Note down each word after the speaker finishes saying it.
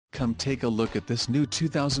Come take a look at this new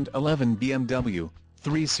 2011 BMW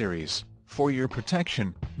 3 Series. For your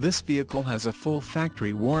protection, this vehicle has a full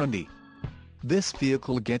factory warranty. This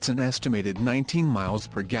vehicle gets an estimated 19 miles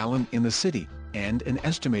per gallon in the city, and an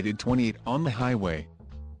estimated 28 on the highway.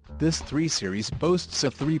 This 3 Series boasts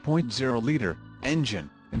a 3.0-liter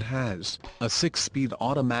engine, and has a 6-speed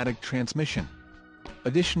automatic transmission.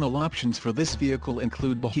 Additional options for this vehicle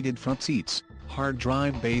include heated front seats, hard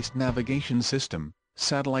drive-based navigation system,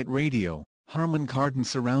 satellite radio, Harman Kardon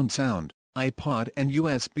surround sound, iPod and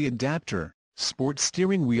USB adapter, sport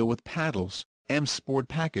steering wheel with paddles, M Sport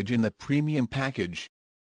package in the premium package.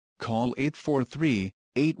 Call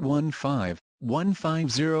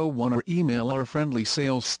 843-815-1501 or email our friendly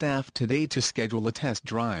sales staff today to schedule a test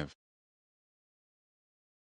drive.